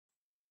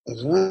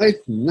right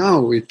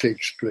now it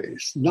takes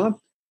place, not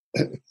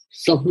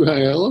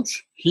somewhere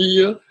else,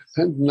 here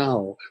and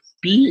now.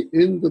 Be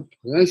in the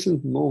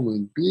present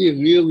moment. Be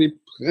really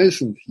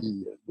present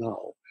here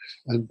now.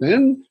 And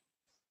then,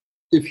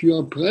 if you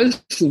are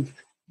present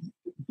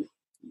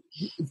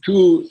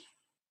to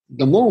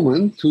the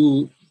moment,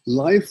 to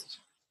life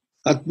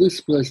at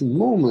this present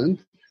moment,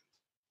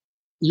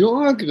 you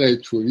are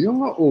grateful,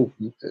 you are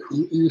open.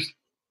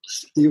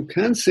 You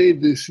can say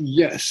this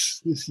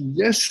yes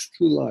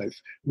to life.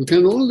 You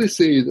can only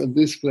say it at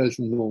this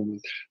present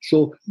moment.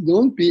 So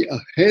don't be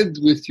ahead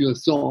with your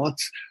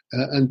thoughts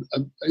and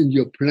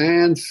your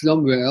plans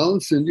somewhere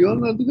else, and you're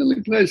not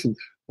really present.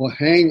 Or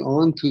hang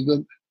on to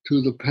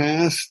the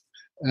past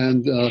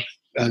and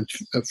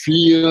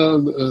fear,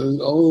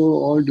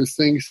 all the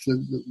things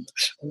that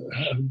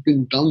have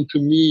been done to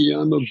me.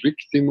 I'm a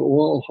victim.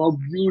 Oh, how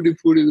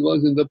beautiful it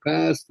was in the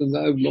past, and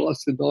I've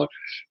lost it all.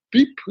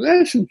 Be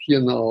present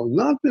here now,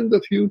 not in the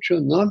future,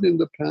 not in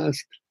the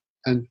past.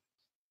 And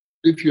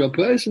if you are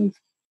present,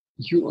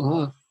 you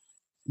are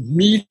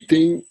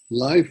meeting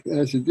life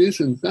as it is,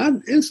 and that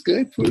is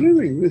grateful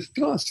living with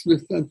trust,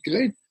 with that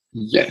great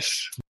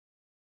yes.